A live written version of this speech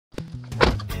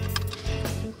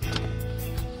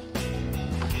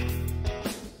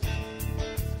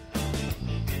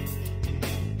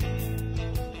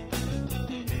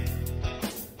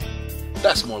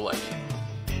That's more like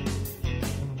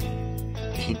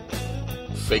it.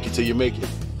 Fake it till you make it.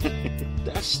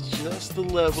 That's just the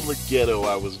level of ghetto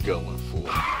I was going for.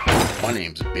 My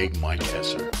name's Big Mike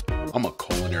Esser. I'm a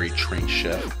culinary trained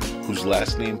chef whose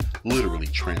last name literally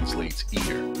translates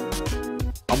eater.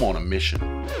 I'm on a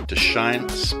mission to shine a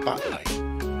spotlight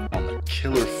on the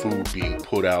killer food being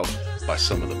put out by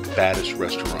some of the baddest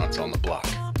restaurants on the block.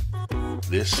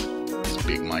 This is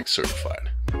Big Mike Certified.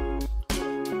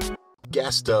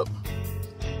 Gassed up,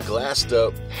 glassed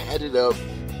up, had it up,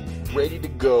 ready to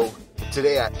go.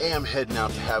 Today I am heading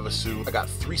out to Havasu. I got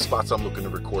 3 spots I'm looking to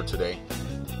record today,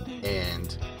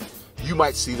 and you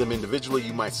might see them individually,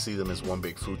 you might see them as one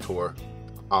big food tour.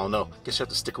 I don't know. Guess you have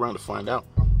to stick around to find out.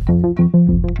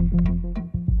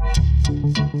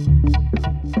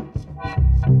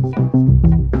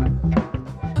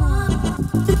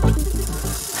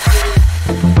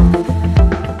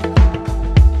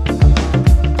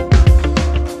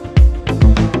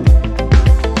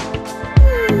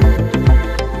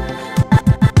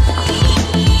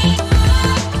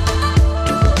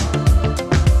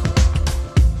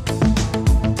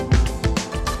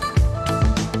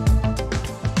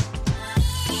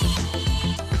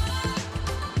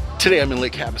 Today I'm in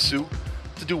Lake Havasu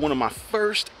to do one of my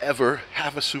first ever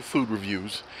Havasu food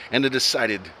reviews, and I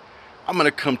decided I'm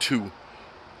gonna come to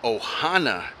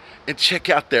Ohana and check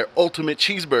out their ultimate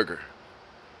cheeseburger.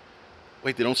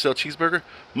 Wait, they don't sell cheeseburger?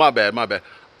 My bad, my bad.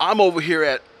 I'm over here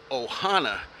at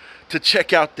Ohana to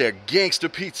check out their gangster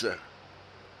pizza.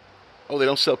 Oh, they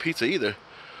don't sell pizza either.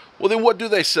 Well, then what do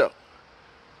they sell?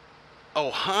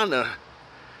 Ohana.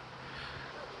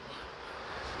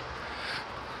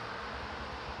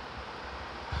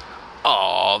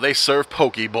 Oh, they serve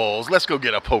poke bowls. Let's go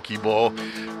get a poke bowl.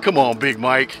 Come on, Big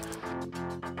Mike.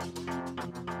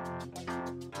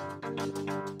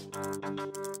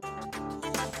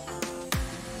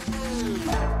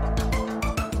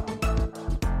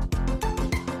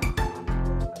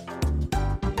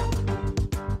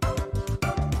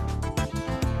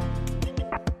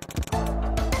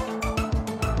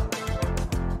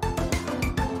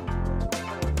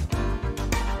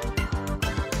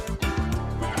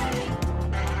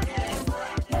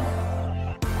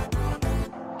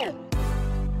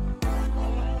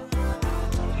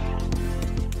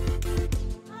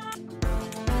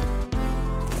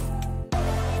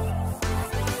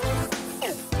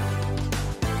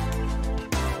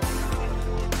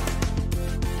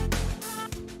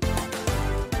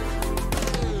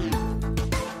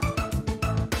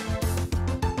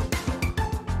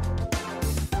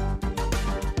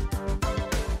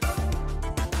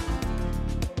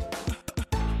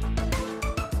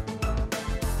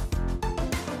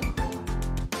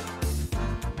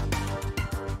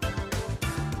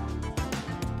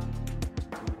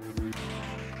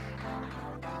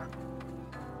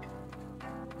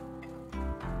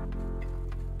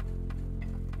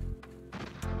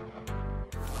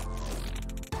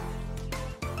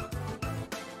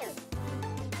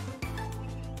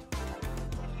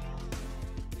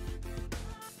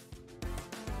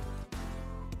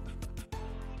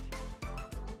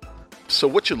 So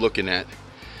what you're looking at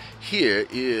here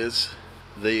is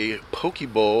the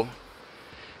poke bowl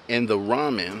and the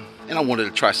ramen, and I wanted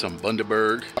to try some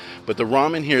Bundaberg, but the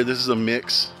ramen here, this is a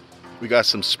mix. We got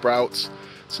some sprouts,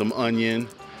 some onion.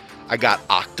 I got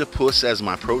octopus as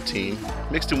my protein,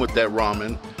 mixed in with that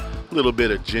ramen, a little bit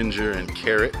of ginger and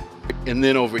carrot. And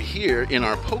then over here in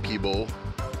our poke bowl,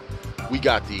 we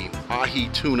got the ahi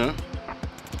tuna,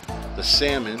 the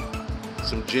salmon,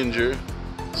 some ginger,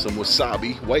 some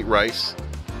wasabi, white rice.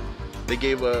 They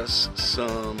gave us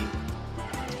some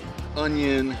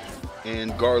onion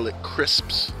and garlic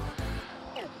crisps,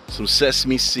 some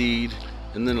sesame seed,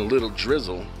 and then a little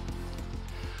drizzle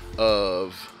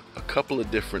of a couple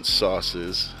of different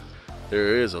sauces.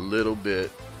 There is a little bit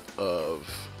of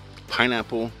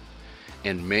pineapple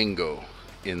and mango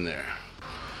in there.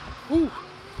 Whew.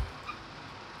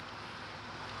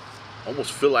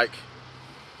 Almost feel like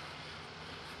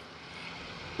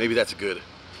maybe that's a good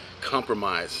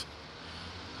compromise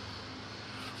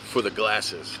for the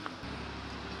glasses.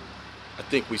 I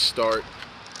think we start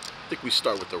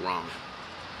with the ramen.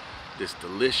 This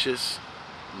delicious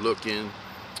looking.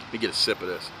 Let me get a sip of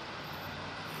this.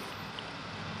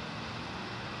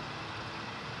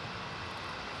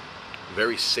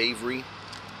 Very savory,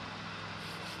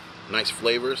 nice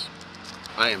flavors.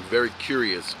 I am very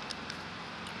curious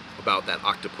about that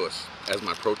octopus as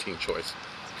my protein choice.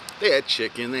 They had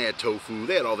chicken, they had tofu,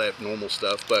 they had all that normal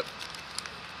stuff, but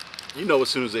you know, as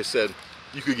soon as they said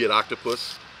you could get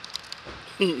octopus,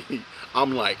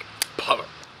 I'm like,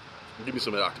 give me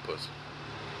some of that octopus.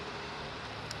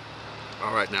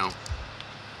 All right, now,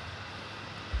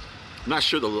 I'm not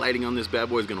sure the lighting on this bad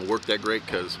boy is gonna work that great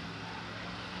because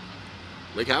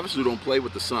Lake Havasu don't play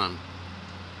with the sun.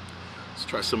 Let's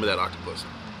try some of that octopus.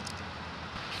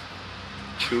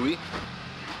 Chewy,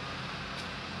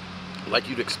 like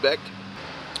you'd expect,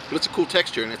 but it's a cool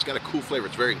texture and it's got a cool flavor.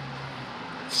 It's very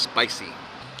spicy.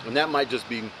 And that might just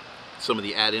be some of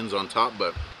the add-ins on top,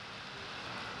 but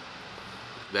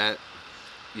that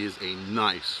is a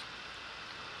nice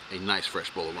fresh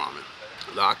bowl of ramen.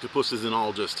 The octopus isn't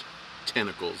all just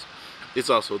tentacles. It's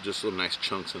also just some nice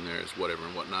chunks in there as whatever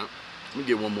and whatnot. Let me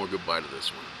get one more good bite of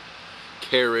this one.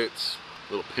 Carrots,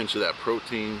 a little pinch of that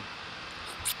protein.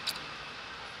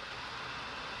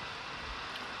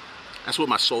 That's what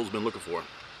my soul's been looking for.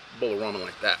 A bowl of ramen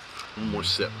like that. One more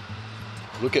sip.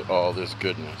 Look at all this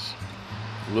goodness.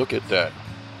 Look at that.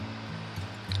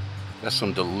 That's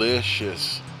some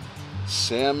delicious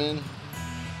salmon.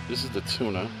 This is the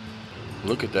tuna.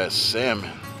 Look at that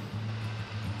salmon.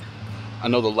 I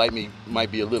know the light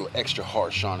might be a little extra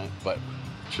harsh on it, but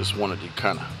just wanted to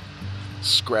kind of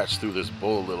scratch through this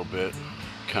bowl a little bit,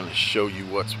 kind of show you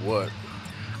what's what.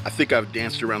 I think I've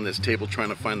danced around this table trying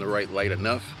to find the right light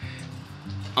enough.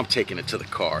 I'm taking it to the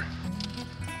car.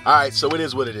 All right, so it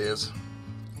is what it is.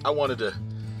 I wanted to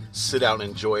sit out and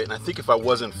enjoy it, and I think if I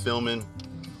wasn't filming,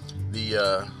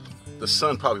 the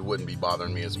sun probably wouldn't be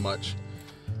bothering me as much,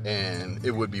 and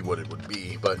it would be what it would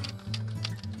be. But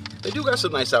they do got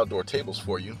some nice outdoor tables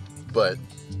for you, but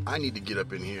I need to get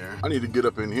up in here. I need to get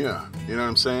up in here, you know what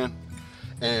I'm saying?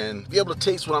 And be able to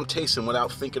taste what I'm tasting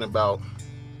without thinking about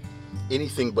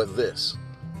anything but this.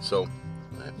 So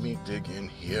let me dig in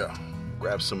here.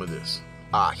 Grab some of this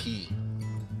ahi.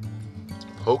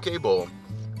 Poke bowl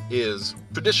is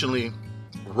traditionally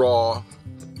raw,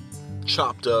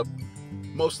 chopped up,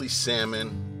 mostly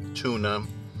salmon, tuna,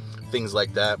 things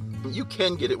like that. You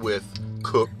can get it with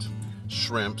cooked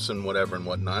shrimps and whatever and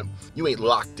whatnot. You ain't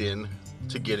locked in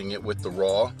to getting it with the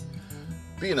raw.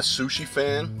 Being a sushi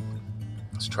fan,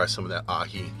 let's try some of that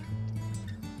ahi.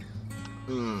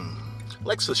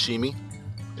 Like sashimi, you know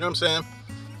what I'm saying?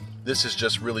 This is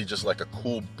just really just like a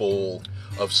cool bowl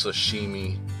of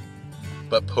sashimi,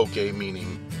 but poke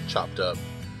meaning chopped up,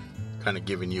 kind of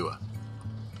giving you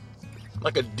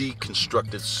like a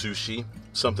deconstructed sushi,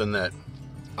 something that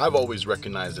I've always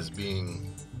recognized as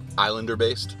being islander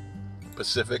based,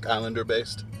 Pacific islander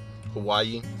based,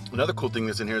 Hawaii. Another cool thing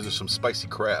that's in here is there's some spicy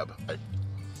crab.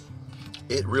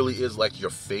 It really is like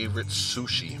your favorite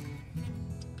sushi,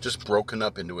 just broken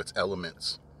up into its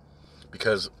elements,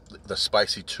 because the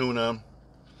spicy tuna,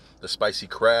 the spicy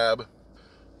crab,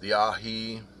 the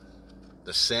ahi,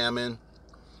 the salmon,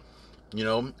 you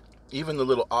know, even the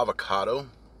little avocado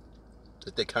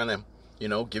that they kind of, you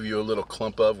know, give you a little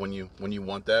clump of when you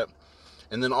want that.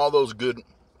 And then all those good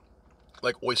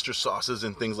like oyster sauces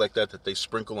and things like that that they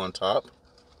sprinkle on top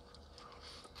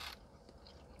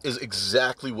is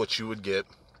exactly what you would get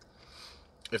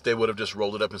if they would have just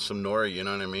rolled it up in some nori, you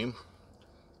know what I mean?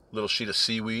 Little sheet of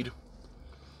seaweed.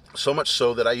 So much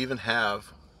so that I even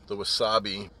have the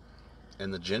wasabi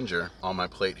and the ginger on my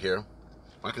plate here.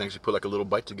 I can actually put like a little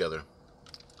bite together.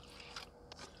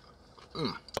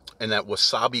 And that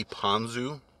wasabi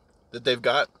ponzu that they've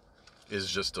got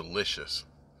is just delicious.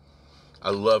 I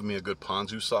love me a good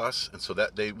ponzu sauce, and so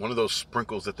that one of those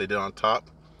sprinkles that they did on top,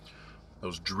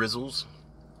 those drizzles,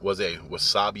 was a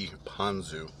wasabi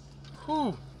ponzu.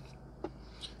 Whew.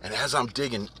 And as I'm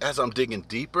digging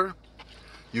deeper,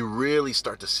 you really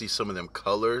start to see some of them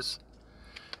colors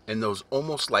and those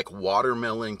almost like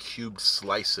watermelon cubed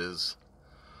slices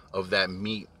of that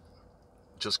meat,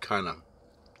 just kind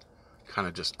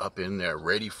of just up in there,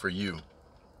 ready for you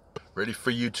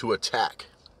to attack.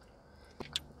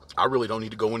 I really don't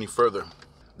need to go any further.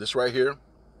 This right here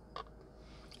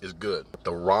is good.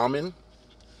 The ramen,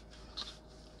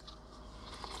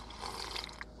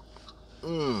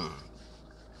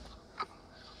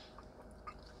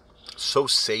 so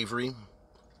savory,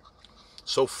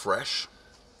 so fresh.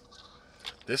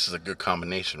 This is a good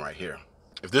combination right here.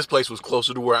 If this place was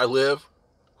closer to where I live,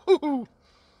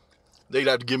 they'd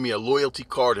have to give me a loyalty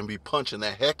card and be punching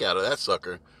the heck out of that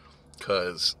sucker.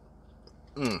 Cause,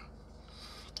 and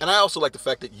I also like the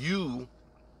fact that you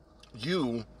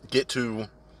get to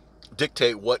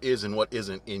dictate what is and what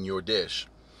isn't in your dish.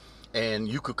 And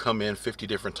you could come in 50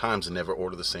 different times and never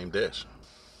order the same dish.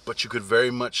 But you could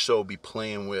very much so be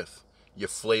playing with your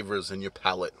flavors and your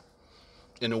palate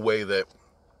in a way that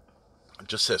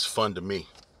just says fun to me.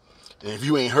 And if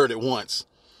you ain't heard it once,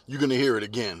 you're gonna hear it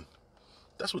again.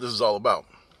 That's what this is all about.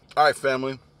 All right,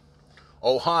 family.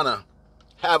 Ohana,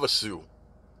 Havasu.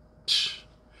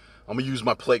 I'm gonna use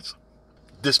my plates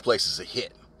This place is a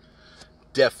hit.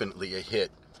 Definitely a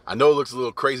hit. I know it looks a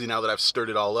little crazy now that I've stirred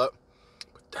it all up,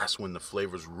 but that's when the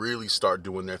flavors really start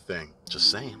doing their thing. Just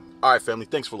saying. All right, family,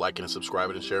 thanks for liking and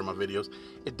subscribing and sharing my videos.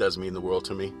 It does mean the world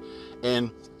to me.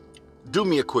 And do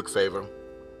me a quick favor.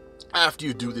 After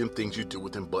you do them things you do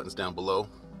with them buttons down below,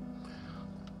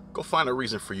 go find a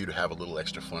reason for you to have a little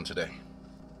extra fun today.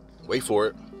 Wait for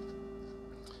it,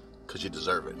 because you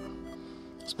deserve it.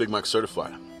 It's Big Mike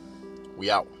Certified. We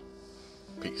out.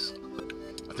 Peace.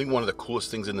 I think one of the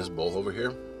coolest things in this bowl over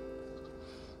here,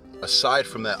 aside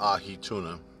from that ahi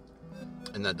tuna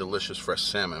and that delicious fresh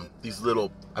salmon, these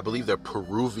little, I believe they're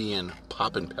Peruvian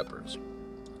poppin' peppers.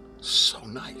 So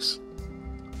nice.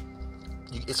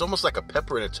 It's almost like a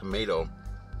pepper and a tomato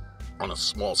on a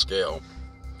small scale,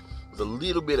 with a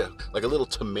little bit of, like a little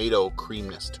tomato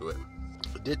creaminess to it.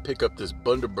 I did pick up this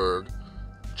Bundaberg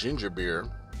ginger beer,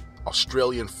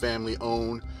 Australian family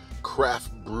owned,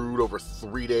 craft brewed over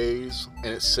 3 days, and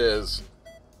it says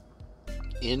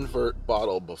invert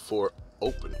bottle before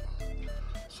opening.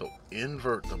 So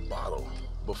invert the bottle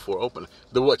before opening.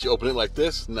 The what, you open it like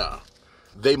this? Nah.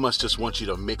 They must just want you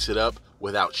to mix it up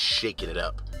without shaking it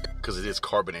up, because it is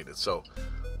carbonated. So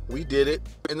we did it,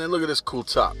 and then look at this cool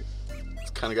top. It's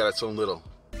kind of got its own little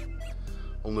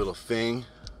thing.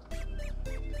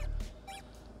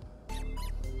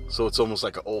 So it's almost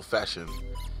like an old-fashioned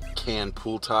can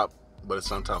pool top, but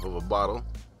it's on top of a bottle.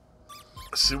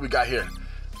 Let's see what we got here.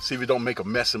 See if it don't make a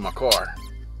mess in my car.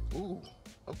 Ooh,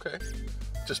 okay.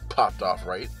 Just popped off,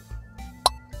 right?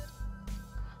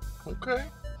 Okay.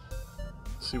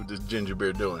 Let's see what this ginger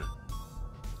beer doing.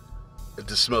 It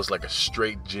just smells like a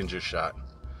straight ginger shot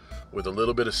with a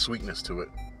little bit of sweetness to it.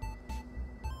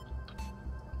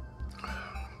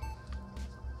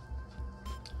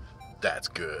 That's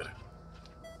good.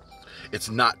 It's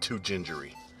not too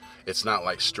gingery. It's not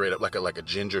like straight up like a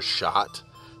ginger shot.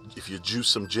 If you juice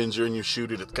some ginger and you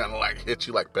shoot it, it kind of like hits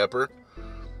you like pepper.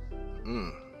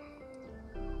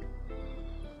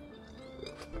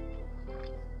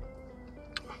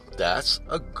 That's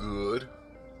a good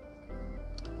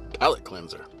palate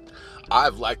cleanser.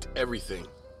 I've liked everything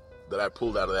that I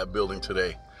pulled out of that building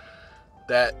today.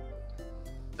 That's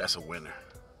a winner.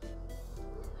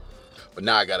 But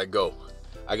now I gotta go.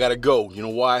 You know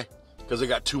why? Because I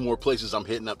got 2 more places I'm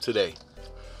hitting up today.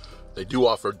 They do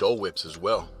offer Dole Whips as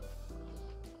well.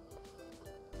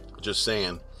 Just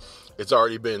saying, it's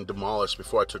already been demolished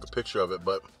before I took a picture of it,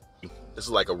 but this is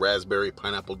like a raspberry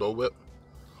pineapple Dole Whip.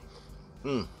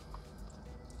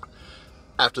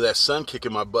 After that sun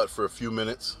kicking my butt for a few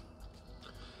minutes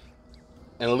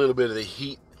and a little bit of the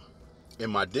heat in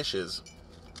my dishes,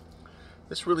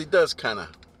 this really does kind of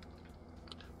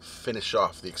finish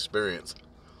off the experience.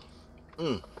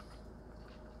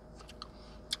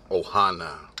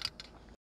 Ohana.